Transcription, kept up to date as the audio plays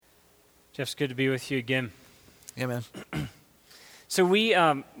Jeff, it's good to be with you again. Yeah, man. So we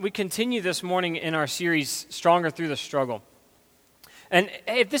continue this morning in our series, Stronger Through the Struggle. And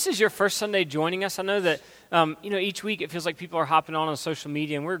hey, if this is your first Sunday joining us, I know that each week it feels like people are hopping on social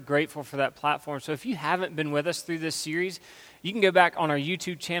media, and we're grateful for that platform. So if you haven't been with us through this series, you can go back on our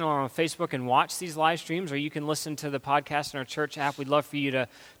YouTube channel or on Facebook and watch these live streams, or you can listen to the podcast in our church app. We'd love for you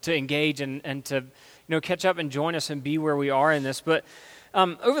to engage and to catch up and join us and be where we are in this. But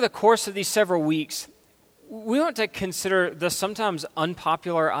over the course of these several weeks, we want to consider the sometimes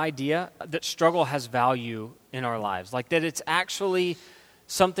unpopular idea that struggle has value in our lives, like that it's actually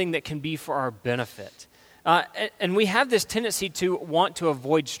something that can be for our benefit. And we have this tendency to want to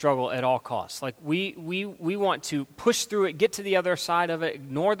avoid struggle at all costs. Like we want to push through it, get to the other side of it,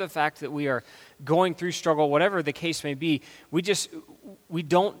 ignore the fact that we are going through struggle, whatever the case may be. We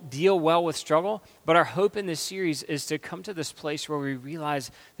don't deal well with struggle, but our hope in this series is to come to this place where we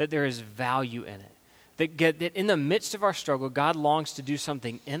realize that there is value in it. That in the midst of our struggle, God longs to do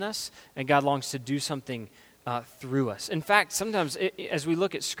something in us, and God longs to do something through us. In fact, sometimes as we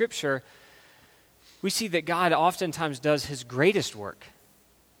look at Scripture, we see that God oftentimes does his greatest work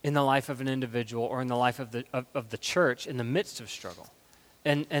in the life of an individual or in the life of the church in the midst of struggle.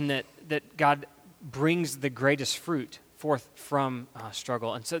 And that God brings the greatest fruit forth from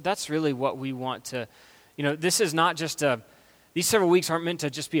struggle. And so that's really what we want to, this is not just these several weeks aren't meant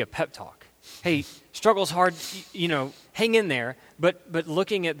to just be a pep talk. Hey, struggle's hard, hang in there. But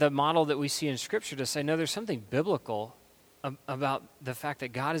looking at the model that we see in Scripture to say, no, there's something biblical about the fact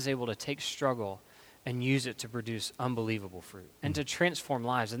that God is able to take struggle and use it to produce unbelievable fruit and to transform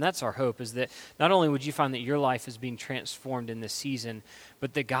lives. And that's our hope, is that not only would you find that your life is being transformed in this season,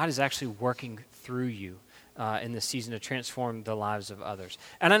 but that God is actually working through you in this season to transform the lives of others.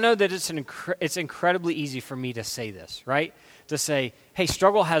 And I know that it's incredibly easy for me to say this, right? To say, hey,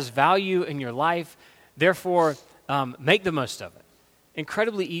 struggle has value in your life, therefore make the most of it.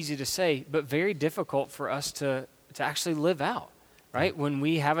 Incredibly easy to say, but very difficult for us to actually live out. Right? When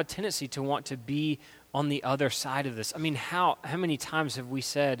we have a tendency to want to be on the other side of this. I mean, how many times have we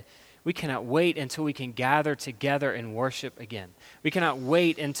said, we cannot wait until we can gather together and worship again. We cannot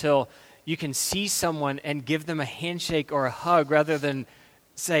wait until you can see someone and give them a handshake or a hug rather than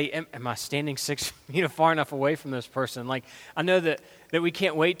say, am I standing 6 feet far enough away from this person? Like, I know that we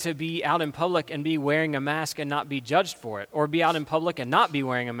can't wait to be out in public and be wearing a mask and not be judged for it, or be out in public and not be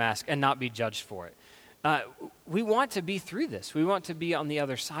wearing a mask and not be judged for it. We want to be through this. We want to be on the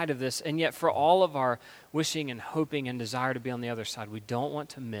other side of this. And yet for all of our wishing and hoping and desire to be on the other side, we don't want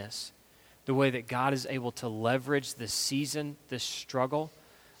to miss the way that God is able to leverage this season, this struggle,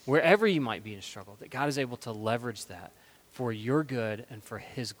 wherever you might be in struggle, that God is able to leverage that for your good and for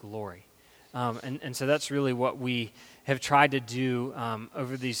his glory. And so that's really what we have tried to do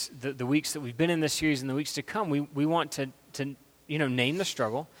over the weeks that we've been in this series and the weeks to come. We want to name the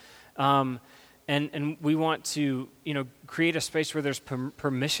struggle. And we want to, create a space where there's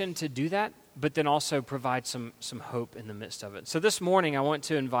permission to do that, but then also provide some hope in the midst of it. So this morning, I want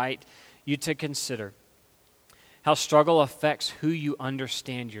to invite you to consider how struggle affects who you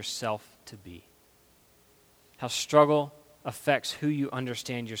understand yourself to be. How struggle affects who you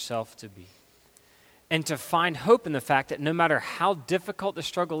understand yourself to be. And to find hope in the fact that no matter how difficult the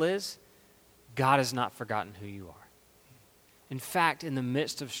struggle is, God has not forgotten who you are. In fact, in the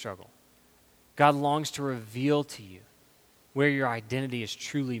midst of struggle, God longs to reveal to you where your identity is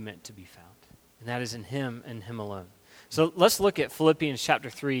truly meant to be found, and that is in him and him alone. So let's look at Philippians chapter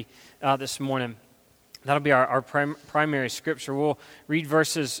 3 this morning. That'll be our primary scripture. We'll read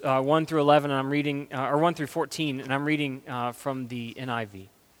verses 1 through 11, and I'm reading, or 1 through 14, and I'm reading from the NIV.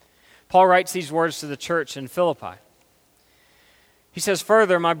 Paul writes these words to the church in Philippi. He says,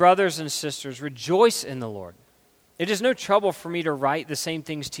 "Further, my brothers and sisters, rejoice in the Lord. It is no trouble for me to write the same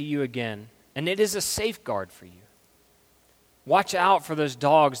things to you again, and it is a safeguard for you. Watch out for those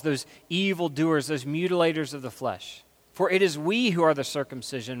dogs, those evildoers, those mutilators of the flesh. For it is we who are the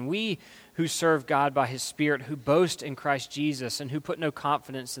circumcision, we who serve God by his Spirit, who boast in Christ Jesus, and who put no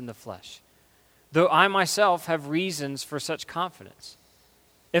confidence in the flesh. Though I myself have reasons for such confidence.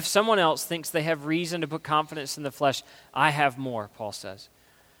 If someone else thinks they have reason to put confidence in the flesh, I have more," Paul says.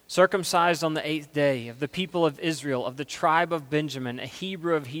 "Circumcised on the 8th day, of the people of Israel, of the tribe of Benjamin, a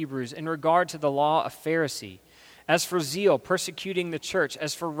Hebrew of Hebrews, in regard to the law, a Pharisee. As for zeal, persecuting the church.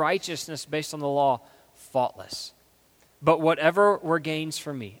 As for righteousness based on the law, faultless. But whatever were gains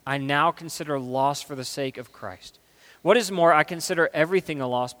for me, I now consider loss for the sake of Christ. What is more, I consider everything a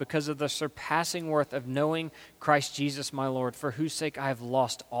loss because of the surpassing worth of knowing Christ Jesus my Lord, for whose sake I have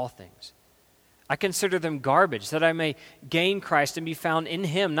lost all things. I consider them garbage, that I may gain Christ and be found in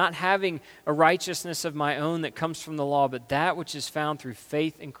him, not having a righteousness of my own that comes from the law, but that which is found through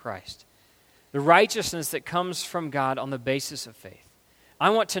faith in Christ. The righteousness that comes from God on the basis of faith.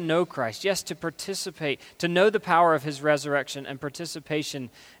 I want to know Christ, yes, to participate, to know the power of his resurrection and participation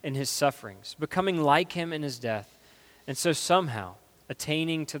in his sufferings, becoming like him in his death, and so somehow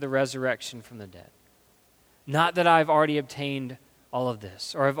attaining to the resurrection from the dead. Not that I've already obtained all of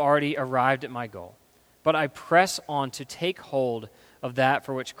this, or have already arrived at my goal, but I press on to take hold of that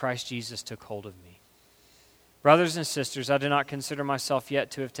for which Christ Jesus took hold of me. Brothers and sisters, I do not consider myself yet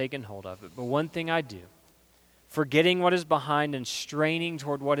to have taken hold of it, but one thing I do, forgetting what is behind and straining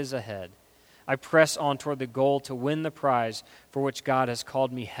toward what is ahead, I press on toward the goal to win the prize for which God has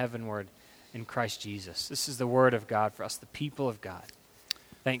called me heavenward in Christ Jesus. This is the word of God for us, the people of God.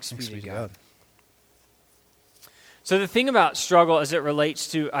 Thanks be to God. So the thing about struggle as it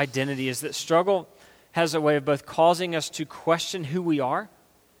relates to identity is that struggle has a way of both causing us to question who we are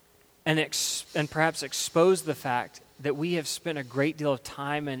and perhaps expose the fact that we have spent a great deal of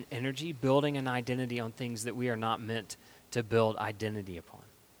time and energy building an identity on things that we are not meant to build identity upon.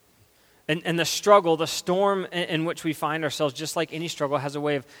 And the struggle, the storm in which we find ourselves, just like any struggle, has a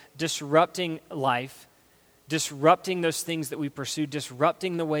way of disrupting life, disrupting those things that we pursue,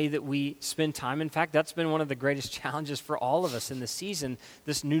 disrupting the way that we spend time. In fact, that's been one of the greatest challenges for all of us in this season,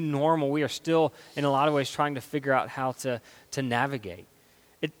 this new normal. We are still, in a lot of ways, trying to figure out how to navigate.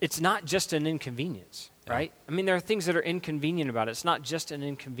 It's not just an inconvenience, right? I mean, there are things that are inconvenient about it. It's not just an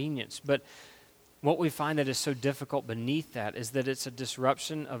inconvenience, but what we find that is so difficult beneath that is that it's a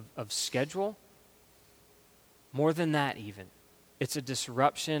disruption of schedule. More than that, even. It's a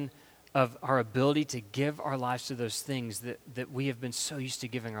disruption of our ability to give our lives to those things that we have been so used to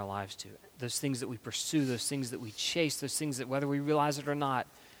giving our lives to. Those things that we pursue, those things that we chase, those things that whether we realize it or not,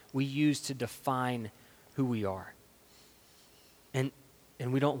 we use to define who we are. And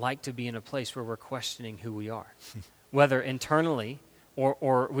we don't like to be in a place where we're questioning who we are. Whether internally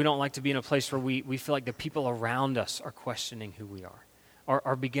or we don't like to be in a place where we feel like the people around us are questioning who we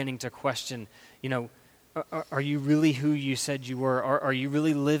are beginning to question, are you really who you said you were? Are you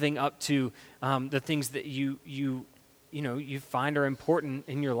really living up to the things that you find are important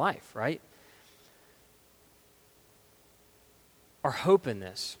in your life, right? Our hope in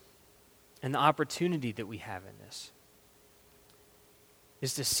this and the opportunity that we have in this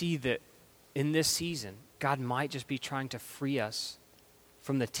is to see that in this season, God might just be trying to free us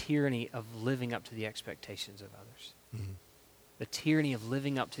from the tyranny of living up to the expectations of others. Mm-hmm. The tyranny of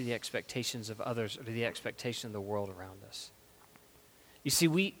living up to the expectations of others or to the expectation of the world around us. You see,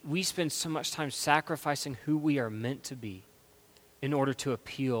 we spend so much time sacrificing who we are meant to be in order to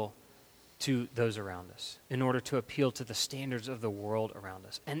appeal to those around us, in order to appeal to the standards of the world around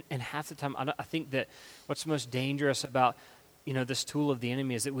us. And half the time, I think that what's most dangerous about this tool of the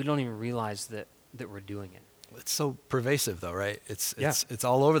enemy is that we don't even realize that we're doing it. It's so pervasive, though, right? It's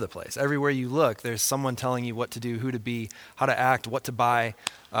all over the place. Everywhere you look, there's someone telling you what to do, who to be, how to act, what to buy.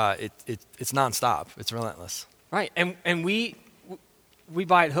 It's nonstop. It's relentless. Right, and we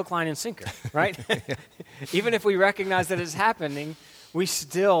buy it hook, line, and sinker, right? Even if we recognize that it's happening, we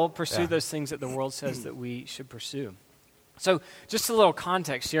still pursue those things that the world says that we should pursue. So, just a little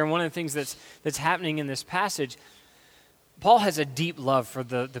context here, and one of the things that's happening in this passage. Paul has a deep love for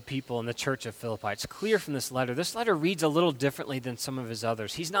the people in the church of Philippi. It's clear from this letter. This letter reads a little differently than some of his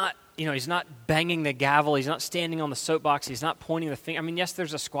others. He's not banging the gavel. He's not standing on the soapbox. He's not pointing the finger. I mean, yes,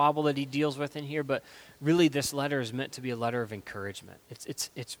 there's a squabble that he deals with in here, but really this letter is meant to be a letter of encouragement.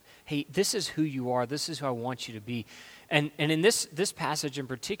 It's hey, this is who you are. This is who I want you to be. And in this passage in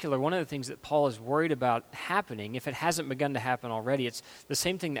particular, one of the things that Paul is worried about happening, if it hasn't begun to happen already, it's the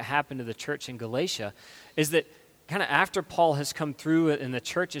same thing that happened to the church in Galatia, is that kind of after Paul has come through and the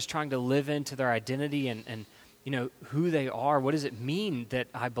church is trying to live into their identity and who they are, what does it mean that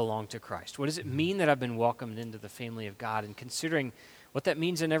I belong to Christ? What does it mean that I've been welcomed into the family of God? And considering what that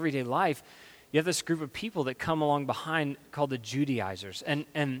means in everyday life, you have this group of people that come along behind called the Judaizers.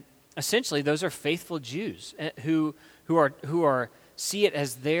 And essentially those are faithful Jews who are see it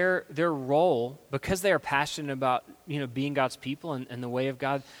as their role, because they are passionate about being God's people and the way of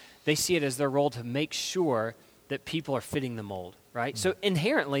God. They see it as their role to make sure that people are fitting the mold, right? So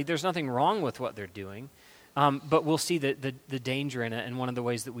inherently, there's nothing wrong with what they're doing, but we'll see the danger in it, and one of the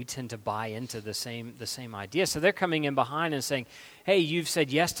ways that we tend to buy into the same idea. So they're coming in behind and saying, hey, you've said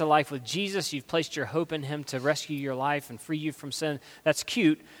yes to life with Jesus, you've placed your hope in him to rescue your life and free you from sin. That's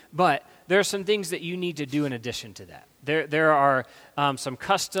cute, but there are some things that you need to do in addition to that. There are some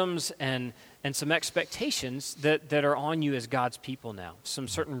customs and and some expectations that are on you as God's people now, some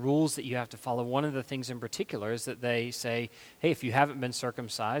certain rules that you have to follow. One of the things in particular is that they say, hey, if you haven't been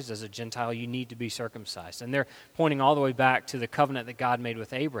circumcised as a Gentile, you need to be circumcised. And they're pointing all the way back to the covenant that God made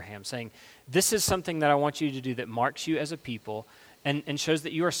with Abraham, saying, this is something that I want you to do that marks you as a people and shows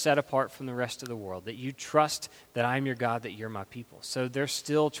that you are set apart from the rest of the world, that you trust that I am your God, that you're my people. So they're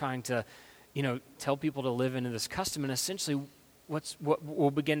still trying to, tell people to live into this custom, and essentially what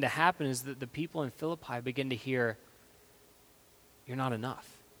will begin to happen is that the people in Philippi begin to hear, you're not enough,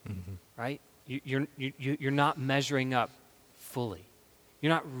 right? You're not measuring up fully.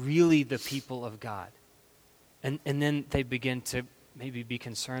 You're not really the people of God. And then they begin to maybe be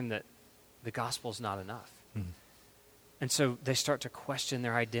concerned that the gospel's not enough. And so they start to question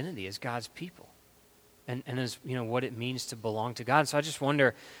their identity as God's people and as, what it means to belong to God. So I just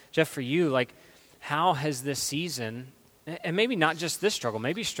wonder, Jeff, for you, like, how has this season, and maybe not just this struggle,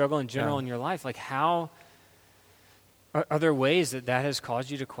 maybe struggle in general in your life, like how are there ways that has caused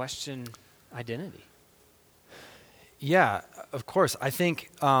you to question identity? Yeah, of course. I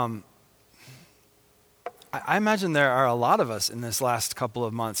think, I imagine there are a lot of us in this last couple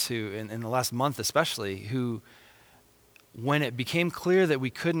of months who, in the last month especially, who, when it became clear that we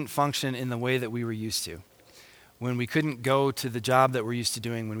couldn't function in the way that we were used to, when we couldn't go to the job that we're used to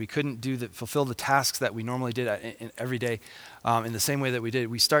doing, when we couldn't fulfill the tasks that we normally did every day in the same way that we did,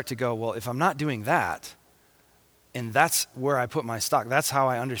 we start to go, well, if I'm not doing that, and that's where I put my stock, that's how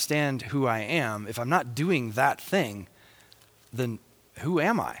I understand who I am, if I'm not doing that thing, then who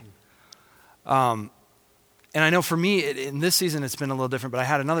am I? And I know for me, in this season, it's been a little different, but I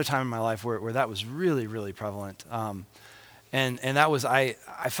had another time in my life where that was really, really prevalent. And that was, I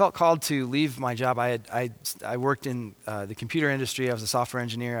felt called to leave my job. I worked in the computer industry. I was a software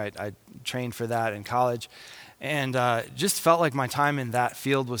engineer. I trained for that in college. And just felt like my time in that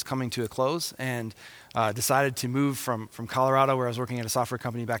field was coming to a close, and decided to move from Colorado, where I was working at a software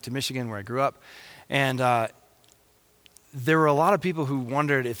company, back to Michigan, where I grew up. And there were a lot of people who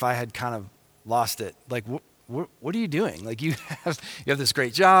wondered if I had kind of lost it. Like, what are you doing? Like, you have this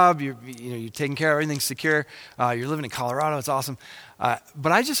great job. You're taking care of everything's secure. You're living in Colorado. It's awesome.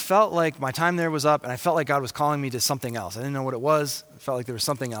 But I just felt like my time there was up, and I felt like God was calling me to something else. I didn't know what it was. I felt like there was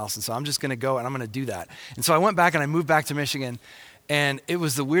something else, and so I'm just going to go and I'm going to do that. And so I went back and I moved back to Michigan, and it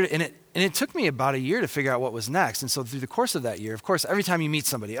was the weird. And it took me about a year to figure out what was next. And so through the course of that year, of course, every time you meet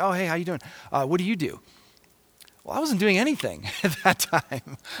somebody, oh, hey, how you doing? What do you do? Well, I wasn't doing anything at that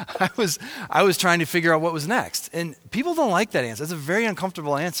time. I was trying to figure out what was next. And people don't like that answer. It's a very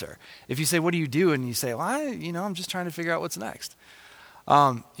uncomfortable answer. If you say, what do you do? And you say, well, I'm just trying to figure out what's next.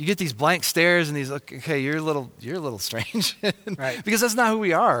 You get these blank stares and these, okay, you're a little strange. Right. Because that's not who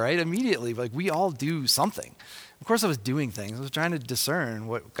we are, right? Immediately, like, we all do something. Of course I was doing things. I was trying to discern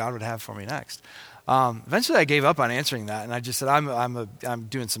what God would have for me next. Eventually I gave up on answering that, and I just said, I'm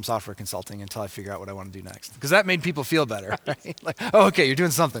doing some software consulting until I figure out what I want to do next. Because that made people feel better, right? Like, oh, okay, you're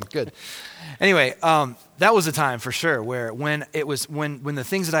doing something, good. Anyway, that was a time for sure where when the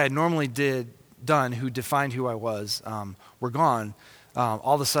things that I had normally done, who defined who I was, were gone,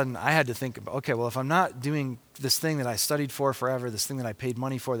 all of a sudden I had to think about, okay, well, if I'm not doing this thing that I studied for forever, this thing that I paid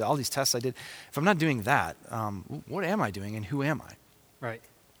money for, all these tests I did, if I'm not doing that, what am I doing and who am I?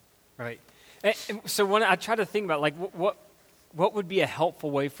 Right. And so when I try to think about, like, what would be a helpful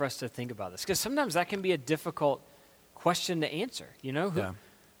way for us to think about this? Because sometimes that can be a difficult question to answer.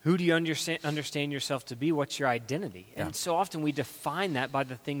 Who do you understand yourself to be? What's your identity? Yeah. And so often we define that by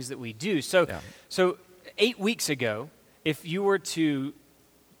the things that we do. So 8 weeks ago, if you were to,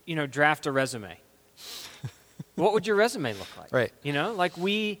 draft a resume, what would your resume look like? Right. Like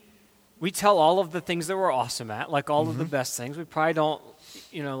we tell all of the things that we're awesome at, like all of the best things. We probably don't,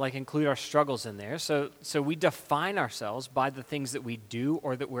 include our struggles in there. So we define ourselves by the things that we do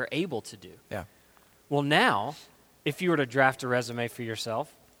or that we're able to do. Yeah. Well, now, if you were to draft a resume for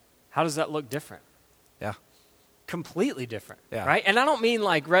yourself, how does that look different? Yeah. Completely different, yeah. Right? And I don't mean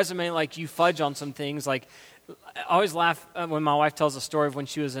like resume like you fudge on some things. Like, I always laugh when my wife tells a story of when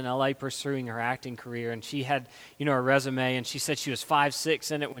she was in L.A. pursuing her acting career, and she had, a resume, and she said she was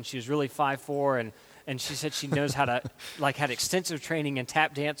 5'6" in it when she was really 5'4", and she said she knows how to, had extensive training in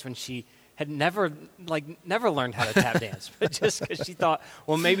tap dance when she had never learned how to tap dance, but just because she thought,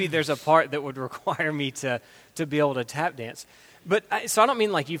 well, maybe there's a part that would require me to be able to tap dance. But so I don't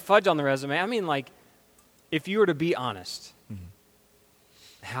mean like you fudge on the resume. I mean like if you were to be honest,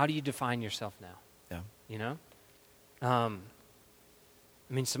 how do you define yourself now? Yeah. Some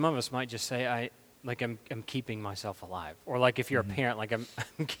of us might just say, I'm keeping myself alive. Or like if you're a parent, like I'm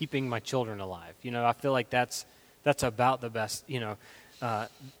keeping my children alive. I feel like that's about the best,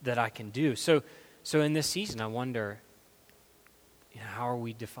 that I can do. So in this season, I wonder, how are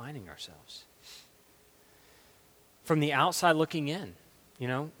we defining ourselves? From the outside looking in,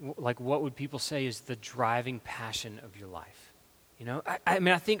 like what would people say is the driving passion of your life? I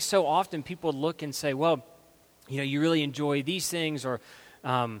mean, I think so often people look and say, well, you really enjoy these things, or,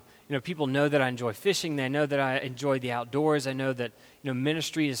 people know that I enjoy fishing. They know that I enjoy the outdoors. I know that,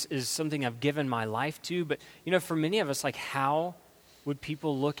 ministry is something I've given my life to. But, for many of us, like, how would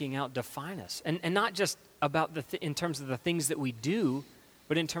people looking out define us? And not just about in terms of the things that we do,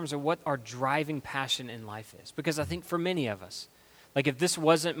 but in terms of what our driving passion in life is. Because I think for many of us, like, if this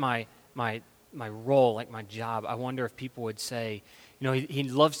wasn't my role, like my job, I wonder if people would say, he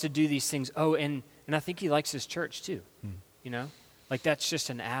loves to do these things. Oh, and I think he likes his church too. Like, that's just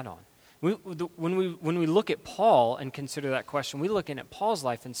an add-on. When we look at Paul and consider that question, we look in at Paul's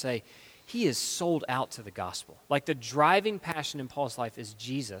life and say, he is sold out to the gospel. Like, the driving passion in Paul's life is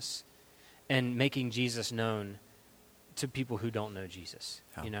Jesus and making Jesus known to people who don't know Jesus,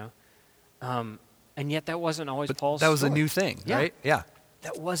 And yet that wasn't always Paul's story. That was a new thing, right? Yeah.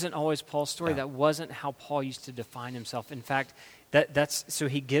 That wasn't always Paul's story. Yeah. That wasn't how Paul used to define himself. In fact, so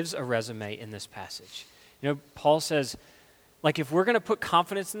he gives a resume in this passage. Paul says, like, if we're going to put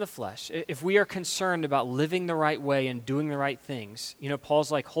confidence in the flesh, if we are concerned about living the right way and doing the right things,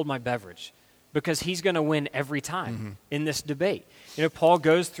 Paul's like, hold my beverage, because he's going to win every time in this debate. Paul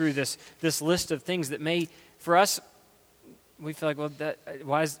goes through this list of things that may, for us, we feel like, well,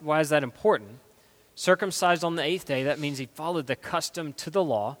 why is that important? Circumcised on the 8th day, that means he followed the custom to the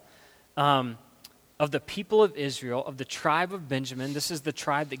law of the people of Israel, of the tribe of Benjamin. This is the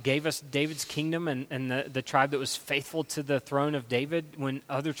tribe that gave us David's kingdom and the tribe that was faithful to the throne of David when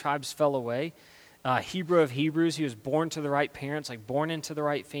other tribes fell away. Hebrew of Hebrews, he was born to the right parents, like born into the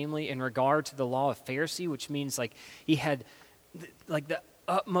right family in regard to the law of Pharisee, which means like he had like the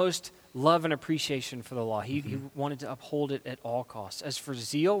utmost love and appreciation for the law. He wanted to uphold it at all costs. As for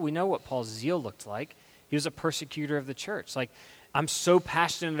zeal, we know what Paul's zeal looked like. He was a persecutor of the church. Like, I'm so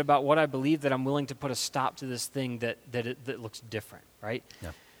passionate about what I believe that I'm willing to put a stop to this thing that looks different, right?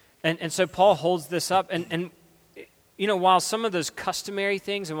 Yeah. And so Paul holds this up, and while some of those customary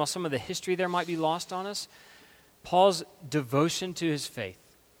things and while some of the history there might be lost on us, Paul's devotion to his faith,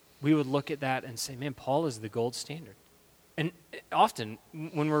 we would look at that and say, man, Paul is the gold standard. And often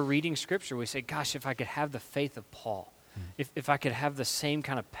when we're reading Scripture, we say, gosh, if I could have the faith of Paul, if I could have the same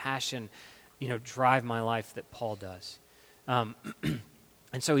kind of passion, drive my life that Paul does. And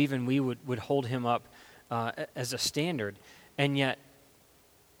so even we would hold him up as a standard, and yet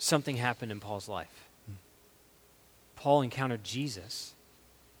something happened in Paul's life. Paul encountered Jesus,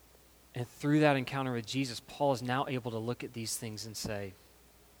 and through that encounter with Jesus, Paul is now able to look at these things and say,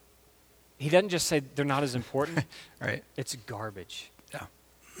 he doesn't just say they're not as important. Right. It's garbage. Yeah.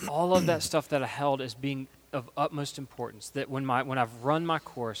 All of that stuff that I held as being of utmost importance, that when I've run my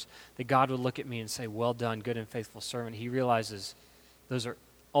course, that God would look at me and say, well done, good and faithful servant. He realizes those are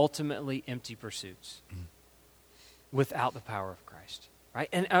ultimately empty pursuits without the power of Christ, right?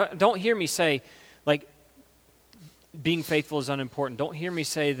 And don't hear me say, like, being faithful is unimportant. Don't hear me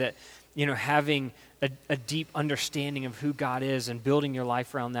say that, having a deep understanding of who God is and building your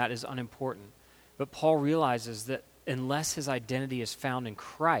life around that is unimportant. But Paul realizes that unless his identity is found in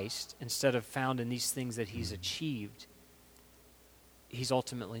Christ instead of found in these things that he's achieved, he's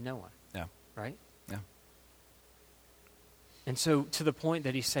ultimately no one. Yeah. Right? Yeah. And so to the point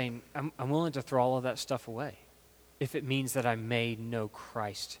that he's saying, I'm willing to throw all of that stuff away if it means that I may know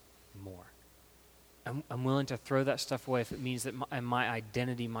Christ more. I'm willing to throw that stuff away if it means that my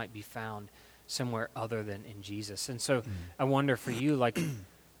identity might be found somewhere other than in Jesus. And so I wonder for you, like,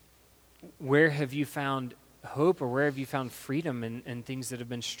 where have you found hope, or where have you found freedom in things that have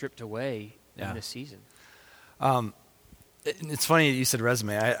been stripped away in this season? It's funny that you said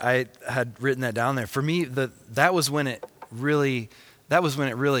resume. I had written that down there. For me, that was when it really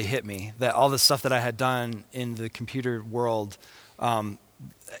hit me, that all the stuff that I had done in the computer world,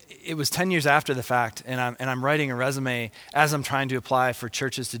 it was 10 years after the fact, and I'm writing a resume as I'm trying to apply for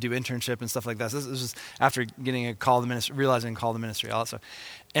churches to do internship and stuff like that. This was after getting a call to ministry, realizing call to ministry, all that stuff.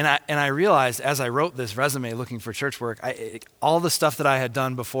 And I realized as I wrote this resume looking for church work, all the stuff that I had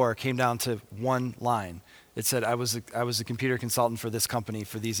done before came down to one line. It said I was a computer consultant for this company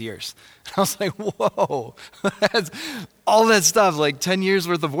for these years. And I was like, whoa, all that stuff, like 10 years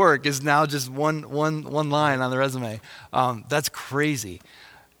worth of work, is now just one line on the resume. That's crazy.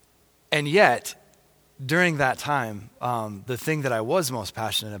 And yet, during that time, the thing that I was most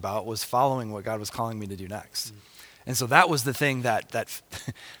passionate about was following what God was calling me to do next. And so that was the thing that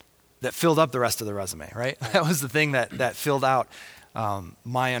filled up the rest of the resume, right? That was the thing that filled out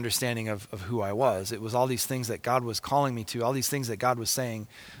my understanding of who I was. It was all these things that God was calling me to, all these things that God was saying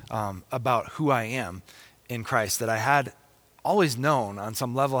about who I am in Christ that I had always known on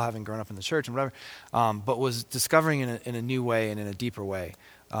some level, having grown up in the church and whatever, but was discovering in a new way and in a deeper way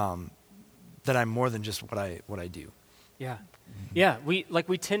that I'm more than just what I do. Yeah. Yeah,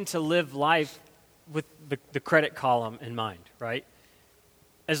 we tend to live life with the credit column in mind, right?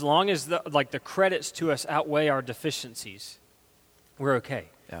 As long as the credits to us outweigh our deficiencies, we're okay.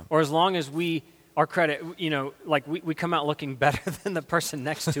 Yeah. Or as long as our credit, we come out looking better than the person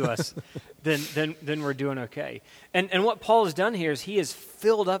next to us, then we're doing okay. And what Paul has done here is he has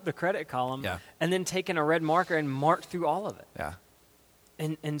filled up the credit column and then taken a red marker and marked through all of it. Yeah.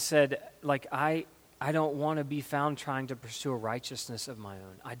 And said, I don't want to be found trying to pursue a righteousness of my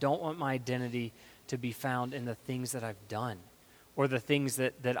own. I don't want my identity to be found in the things that I've done or the things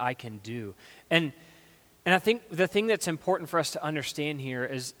that I can do. And I think the thing that's important for us to understand here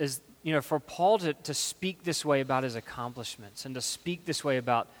is for Paul to speak this way about his accomplishments and to speak this way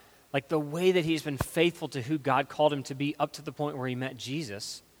about the way that he's been faithful to who God called him to be up to the point where he met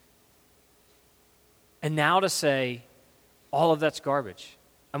Jesus. And now to say, all of that's garbage.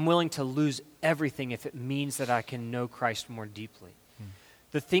 I'm willing to lose everything if it means that I can know Christ more deeply.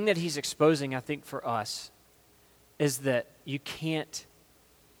 The thing that he's exposing, I think, for us is that you can't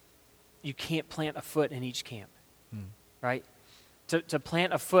plant a foot in each camp, right? To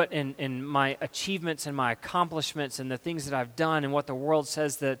plant a foot in my achievements and my accomplishments and the things that I've done and what the world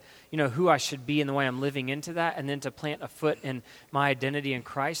says that, who I should be and the way I'm living into that, and then to plant a foot in my identity in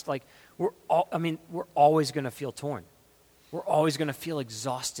Christ, we're always going to feel torn. We're always going to feel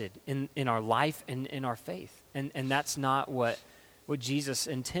exhausted in our life and in our faith. And that's not what Jesus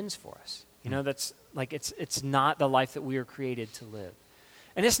intends for us. That's it's not the life that we are created to live.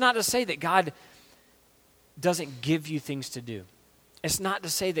 And it's not to say that God doesn't give you things to do. It's not to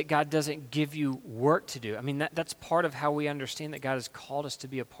say that God doesn't give you work to do. I mean, that's part of how we understand that God has called us to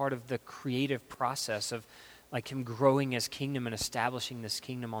be a part of the creative process of him growing his kingdom and establishing this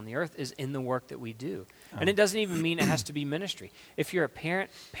kingdom on the earth is in the work that we do. And it doesn't even mean it has to be ministry. If you're a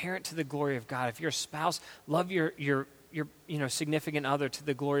parent to the glory of God. If you're a spouse, love your significant other to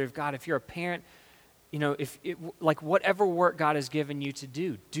the glory of God. If you're a parent, whatever work God has given you to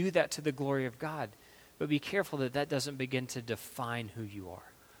do that to the glory of God. But be careful that doesn't begin to define who you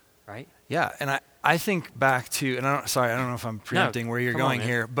are, right? Yeah, and I think back to, and I don't know if I'm preempting where you're going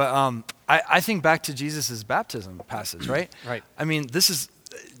here, but I think back to Jesus' baptism passage, right? Right. I mean,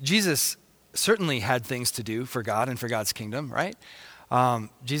 Jesus certainly had things to do for God and for God's kingdom, right?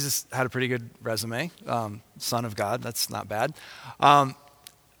 Jesus had a pretty good resume, Son of God, that's not bad.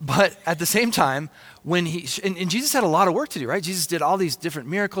 But at the same time, when and Jesus had a lot of work to do, right? Jesus did all these different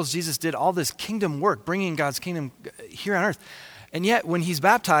miracles. Jesus did all this kingdom work, bringing God's kingdom here on earth. And yet, when he's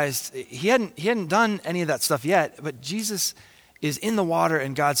baptized, he hadn't done any of that stuff yet, but Jesus is in the water,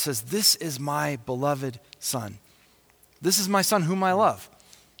 and God says, "This is my beloved Son. This is my Son whom I love,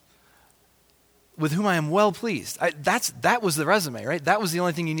 with whom I am well pleased." That was the resume, right? That was the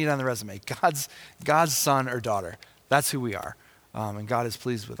only thing you need on the resume. God's son or daughter. That's who we are. And God is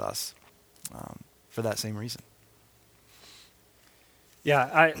pleased with us for that same reason.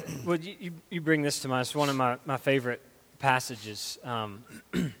 Yeah, you bring this to mind. It's one of my favorite passages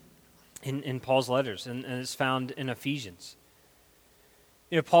in Paul's letters, and it's found in Ephesians.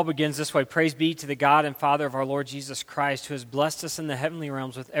 Paul begins this way: "Praise be to the God and Father of our Lord Jesus Christ, who has blessed us in the heavenly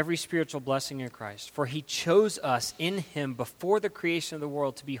realms with every spiritual blessing in Christ. For he chose us in him before the creation of the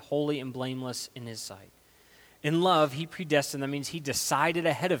world to be holy and blameless in his sight. In love, he predestined," that means he decided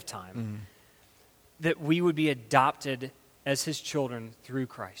ahead of time, "that we would be adopted as his children through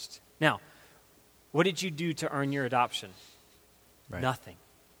Christ." Now, what did you do to earn your adoption? Right. Nothing.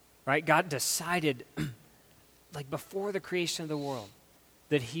 Right? God decided, before the creation of the world,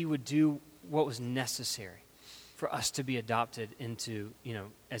 that he would do what was necessary for us to be adopted into,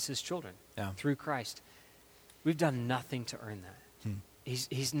 as his children through Christ. We've done nothing to earn that.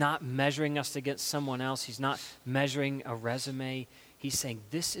 He's not measuring us against someone else. He's not measuring a resume. He's saying,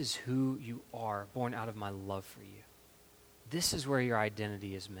 this is who you are, born out of my love for you. This is where your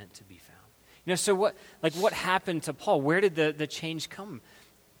identity is meant to be found. So what happened to Paul? Where did the change come?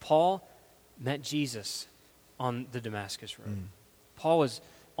 Paul met Jesus on the Damascus Road. Paul was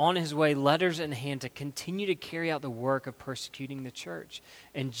on his way, letters in hand, to continue to carry out the work of persecuting the church.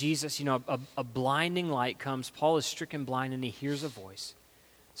 And Jesus, a blinding light comes. Paul is stricken blind, and he hears a voice.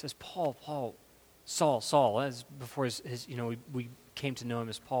 It says, Paul, Saul, as before his we came to know him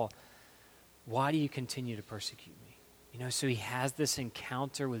as Paul. Why do you continue to persecute me? So he has this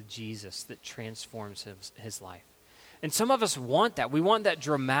encounter with Jesus that transforms his life. And some of us want that. We want that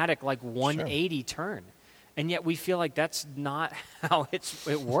dramatic, like 180 turn. And yet we feel like that's not how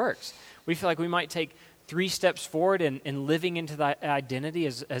it works. We feel like we might take 3 steps forward in living into that identity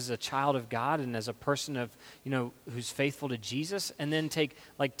as a child of God and as a person of, who's faithful to Jesus, and then take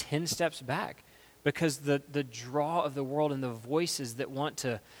like 10 steps back because the draw of the world and the voices that want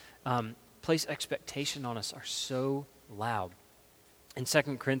to place expectation on us are so loud. In 2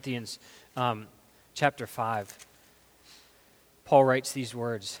 Corinthians chapter 5, Paul writes these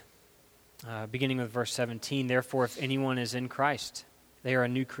words, beginning with verse 17, "Therefore, if anyone is in Christ, they are a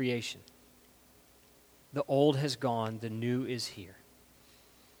new creation. The old has gone, the new is here."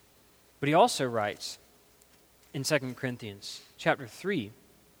 But he also writes in 2 Corinthians chapter 3,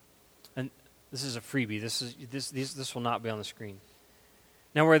 and this is a freebie, this will not be on the screen.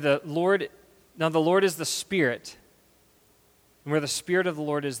 Now the Lord is the Spirit, and where the Spirit of the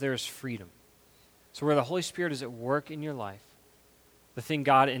Lord is, there is freedom. So where the Holy Spirit is at work in your life, the thing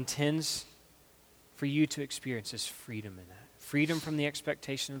God intends for you to experience is freedom in that. Freedom from the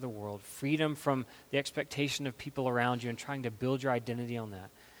expectation of the world, freedom from the expectation of people around you and trying to build your identity on that.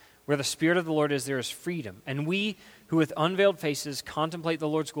 Where the Spirit of the Lord is, there is freedom. And we who with unveiled faces contemplate the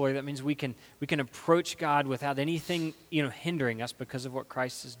Lord's glory, that means we can approach God without anything hindering us because of what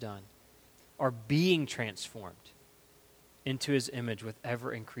Christ has done, are being transformed into his image with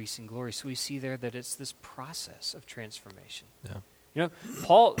ever-increasing glory. So we see there that it's this process of transformation. Yeah.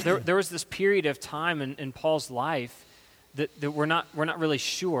 Paul, there was this period of time in Paul's life that we're not really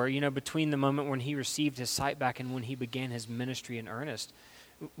sure, between the moment when he received his sight back and when he began his ministry in earnest.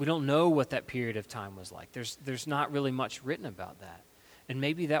 We don't know what that period of time was like. There's not really much written about that. And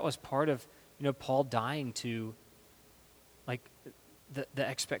maybe that was part of, Paul dying to, like, the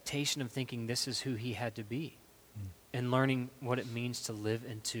expectation of thinking this is who he had to be and learning what it means to live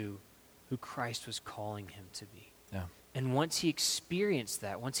into who Christ was calling him to be. Yeah. And once he experienced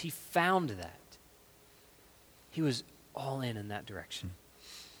that, once he found that, he was all in that direction.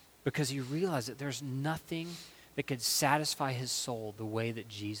 Because he realized that there's nothing that could satisfy his soul the way that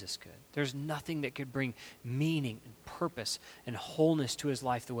Jesus could. There's nothing that could bring meaning and purpose and wholeness to his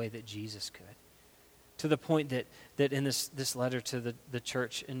life the way that Jesus could. To the point that in this letter to the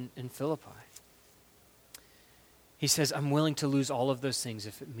church in Philippi, he says, "I'm willing to lose all of those things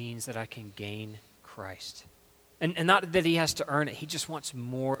if it means that I can gain Christ." And not that he has to earn it. He just wants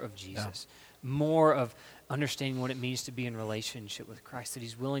more of Jesus, more of understanding what it means to be in relationship with Christ, that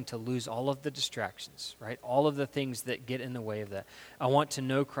he's willing to lose all of the distractions, right? All of the things that get in the way of that. I want to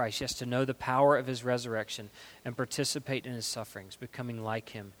know Christ, yes, to know the power of his resurrection and participate in his sufferings, becoming like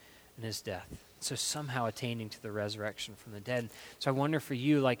him in his death. So somehow attaining to the resurrection from the dead. So I wonder for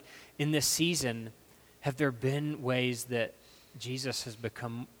you, like in this season, have there been ways that Jesus has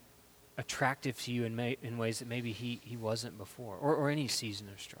become attractive to you in ways that maybe he wasn't before, or any season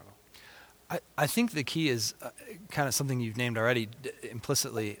of struggle? I think the key is kind of something you've named already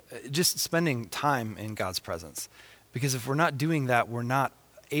implicitly, just spending time in God's presence. Because if we're not doing that, we're not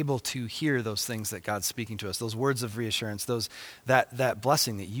able to hear those things that God's speaking to us, those words of reassurance, that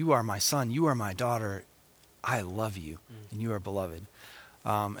blessing that you are my son, you are my daughter, I love you, and you are beloved.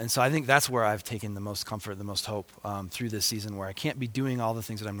 And so I think that's where I've taken the most comfort, the most hope through this season, where I can't be doing all the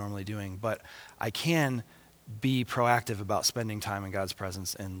things that I'm normally doing, but I can be proactive about spending time in God's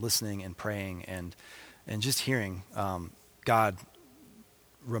presence and listening and praying and just hearing God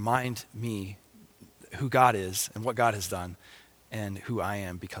remind me who God is and what God has done and who I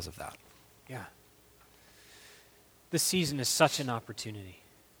am because of that. Yeah. This season is such an opportunity.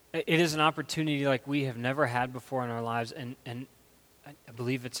 It is an opportunity like we have never had before in our lives, and I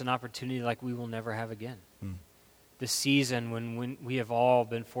believe it's an opportunity like we will never have again. This season when we have all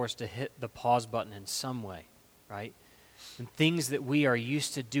been forced to hit the pause button in some way, right? And things that we are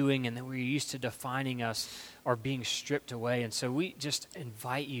used to doing and that we're used to defining us are being stripped away. And so we just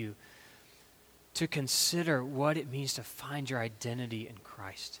invite you to consider what it means to find your identity in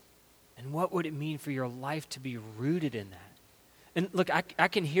Christ. And what would it mean for your life to be rooted in that? And look, I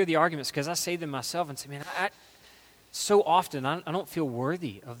can hear the arguments because I say them myself and say, man, so often I don't feel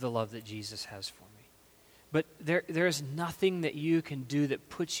worthy of the love that Jesus has for me. But there is nothing that you can do that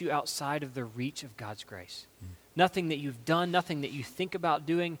puts you outside of the reach of God's grace. Nothing that you've done, nothing that you think about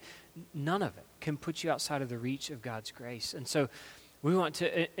doing, none of it can put you outside of the reach of God's grace. And so we want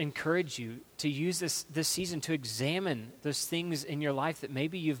to encourage you to use this season to examine those things in your life that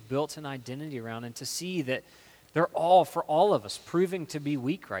maybe you've built an identity around, and to see that they're all, for all of us, proving to be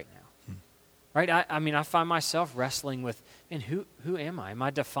weak right now. Right? I mean, I find myself wrestling with, and who am I? Am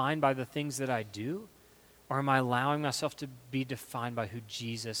I defined by the things that I do? Or am I allowing myself to be defined by who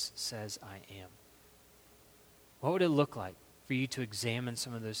Jesus says I am? What would it look like for you to examine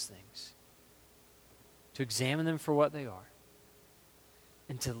some of those things? To examine them for what they are,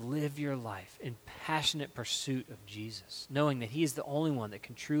 and to live your life in passionate pursuit of Jesus, knowing that he is the only one that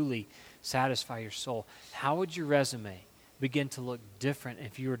can truly satisfy your soul. How would your resume begin to look different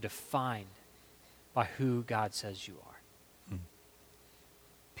if you were defined by who God says you are?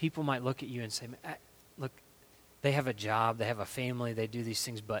 People might look at you and say, look, they have a job, they have a family, they do these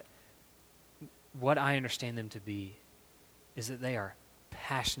things, but what I understand them to be is that they are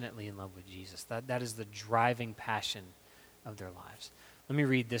passionately in love with Jesus. That is the driving passion of their lives. Let me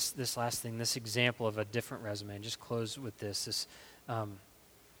read this last thing, this example of a different resume, and just close with this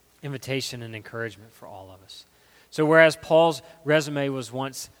invitation and encouragement for all of us. So whereas Paul's resume was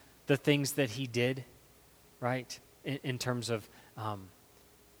once the things that he did, right, in terms of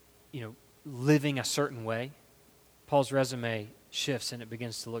living a certain way, Paul's resume shifts and it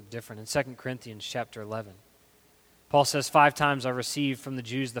begins to look different. In 2 Corinthians chapter 11, Paul says, 5 times I received from the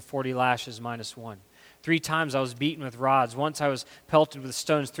Jews the 40 lashes minus 1. 3 times I was beaten with rods. Once I was pelted with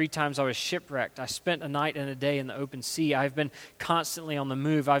stones. 3 times I was shipwrecked. I spent a night and a day in the open sea. I've been constantly on the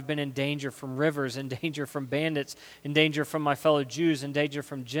move. I've been in danger from rivers, in danger from bandits, in danger from my fellow Jews, in danger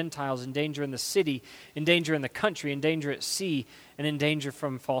from Gentiles, in danger in the city, in danger in the country, in danger at sea, and in danger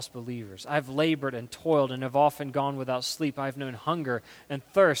from false believers. I've labored and toiled and have often gone without sleep. I've known hunger and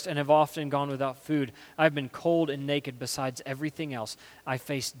thirst and have often gone without food. I've been cold and naked. Besides everything else, I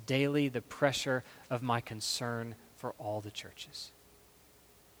face daily the pressure of my concern for all the churches.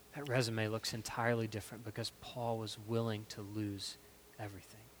 That resume looks entirely different because Paul was willing to lose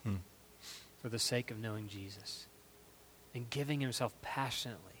everything for the sake of knowing Jesus and giving himself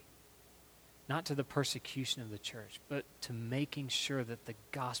passionately, not to the persecution of the church, but to making sure that the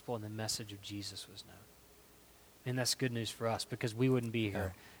gospel and the message of Jesus was known. And that's good news for us because we wouldn't be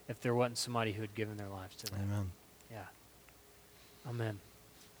here if there wasn't somebody who had given their lives to them. Amen. Yeah. Amen.